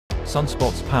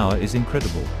Sunspot's power is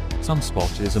incredible.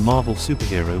 Sunspot is a Marvel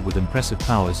superhero with impressive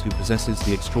powers who possesses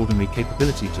the extraordinary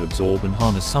capability to absorb and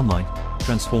harness sunlight,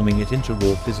 transforming it into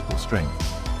raw physical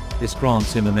strength. This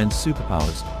grants him immense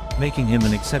superpowers, making him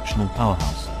an exceptional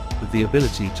powerhouse. With the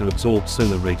ability to absorb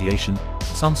solar radiation,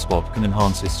 Sunspot can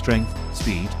enhance his strength,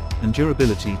 speed, and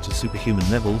durability to superhuman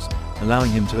levels,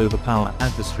 allowing him to overpower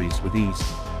adversaries with ease.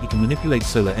 He can manipulate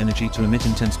solar energy to emit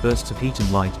intense bursts of heat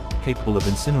and light, capable of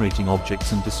incinerating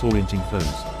objects and disorienting foes.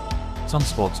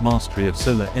 Sunspot's mastery of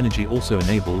solar energy also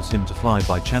enables him to fly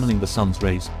by channeling the sun's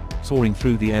rays, soaring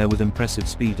through the air with impressive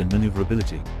speed and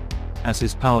maneuverability. As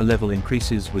his power level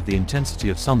increases with the intensity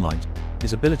of sunlight,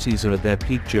 his abilities are at their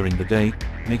peak during the day,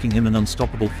 making him an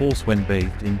unstoppable force when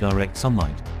bathed in direct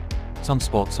sunlight.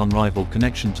 Sunspot's unrivaled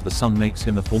connection to the sun makes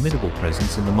him a formidable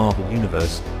presence in the Marvel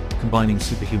Universe, combining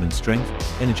superhuman strength,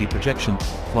 energy projection,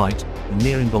 flight, and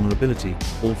near invulnerability,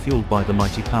 all fueled by the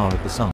mighty power of the sun.